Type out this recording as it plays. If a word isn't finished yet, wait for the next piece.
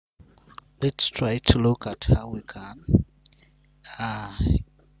let's try to look at how we can uh,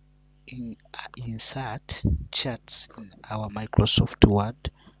 insert charts in our Microsoft Word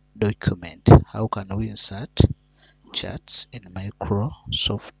document. How can we insert charts in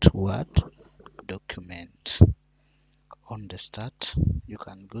Microsoft Word document? On the start, you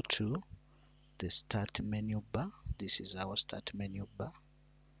can go to the start menu bar. This is our start menu bar.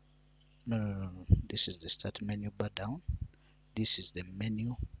 No. This is the start menu bar down. This is the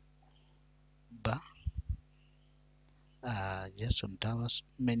menu bar. Just on our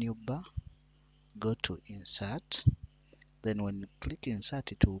menu bar, go to insert. Then when you click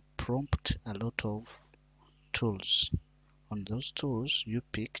insert, it will prompt a lot of tools. On those tools, you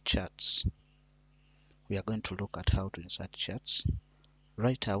pick charts. We are going to look at how to insert charts.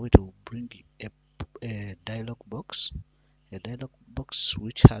 Right away, it will bring a dialog box. A dialog box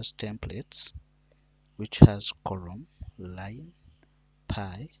which has templates, which has column, line,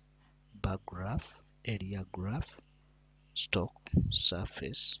 pie, bar graph, area graph, stock,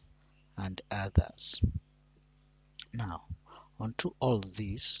 surface, and others. Now, onto all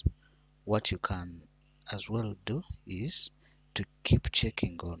these, what you can as well do is to keep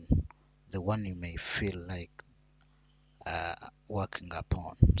checking on the one you may feel like working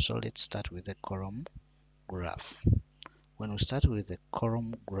upon. So let's start with the column graph. When we start with the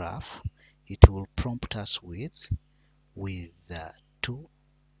column graph, it will prompt us with two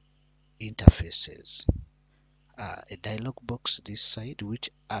interfaces. A dialog box this side which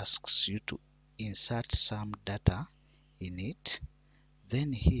asks you to insert some data in it.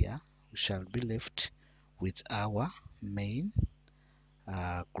 Then here we shall be left with our main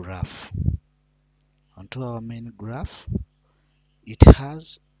graph. Onto our main graph, it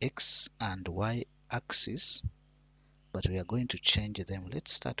has X and Y axis, but we are going to change them.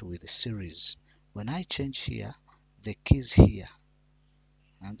 Let's start with the series. When I change here, the keys here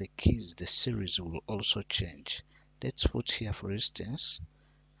and the series will also change. Let's put here, for instance,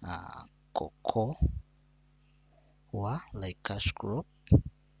 cocoa, like cash crop.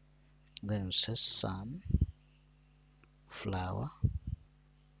 Then we say sun, flower.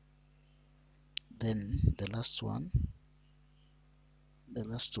 Then the last one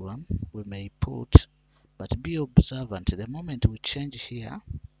we may put, but be observant, the moment we change here,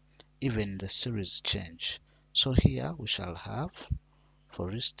 even the series change. So here we shall have, for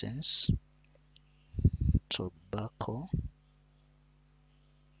instance, tobacco.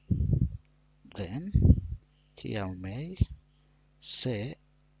 Then here we may say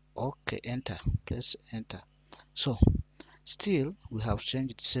okay, enter, press enter. So still we have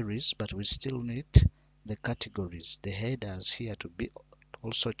changed series, but we still need the categories, the headers here to be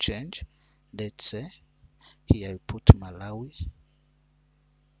also change. Let's say here we put Malawi,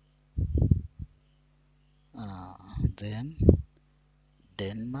 then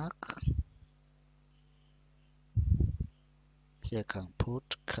Denmark. Here I can put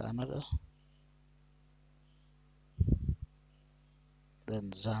Canada,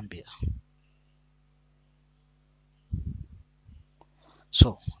 then Zambia.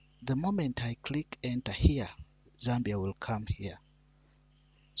 So the moment I click enter here, Zambia will come here.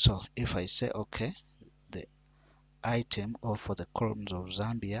 So if I say okay, the item, or for the columns of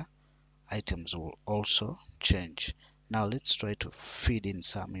Zambia, items will also change. Now let's try to feed in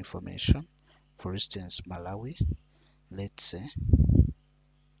some information. For instance, Malawi. Let's say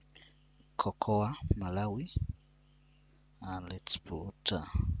cocoa Malawi, and let's put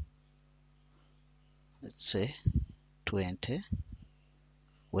let's say 20,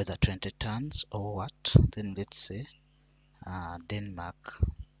 whether 20 tons or what. Then let's say Denmark.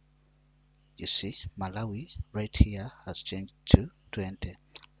 You see Malawi right here has changed to 20.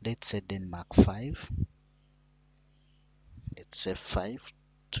 Let's say Denmark 5. Let's say 5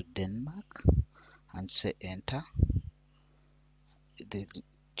 to Denmark and say enter. The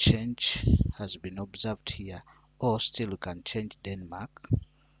change has been observed here, or still we can change Denmark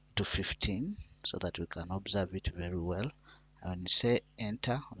to 15 so that we can observe it very well. And say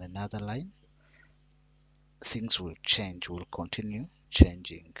enter on another line, things will change, will continue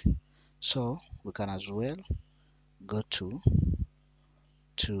changing. So we can as well go to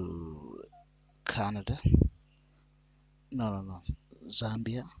Canada. No,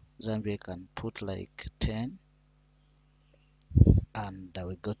 Zambia can put like 10, and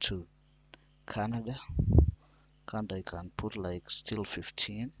we go to Canada you can put like still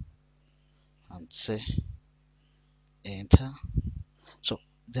 15 and say enter. So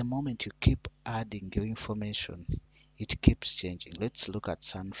the moment you keep adding your information, it keeps changing. Let's look at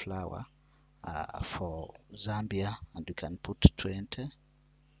sunflower for Zambia, and you can put 20.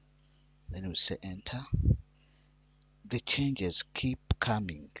 Then we say enter. The changes keep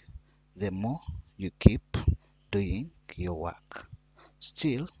coming. the more you keep doing your work.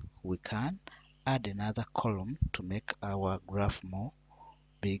 Still, we can add another column to make our graph more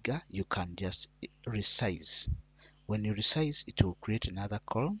bigger. You can just resize. When you resize, it will create another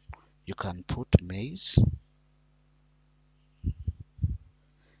column. You can put maize.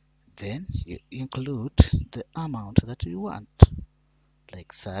 Then you include the amount that you want,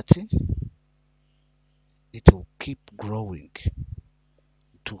 like 30. It will keep growing.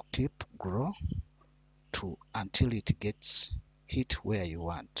 To keep grow to until it gets hit where you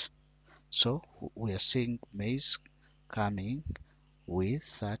want. So we are seeing maize coming with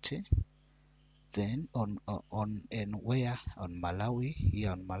 30. Then on and where on Malawi,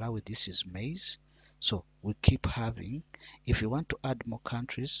 here on Malawi, this is maize. So we keep having. If you want to add more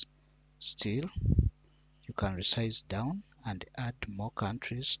countries, still you can resize down and add more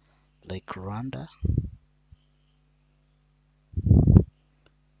countries like Rwanda,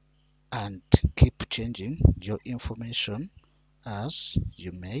 and keep changing your information as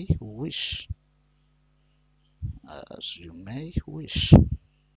you may wish. As you may wish.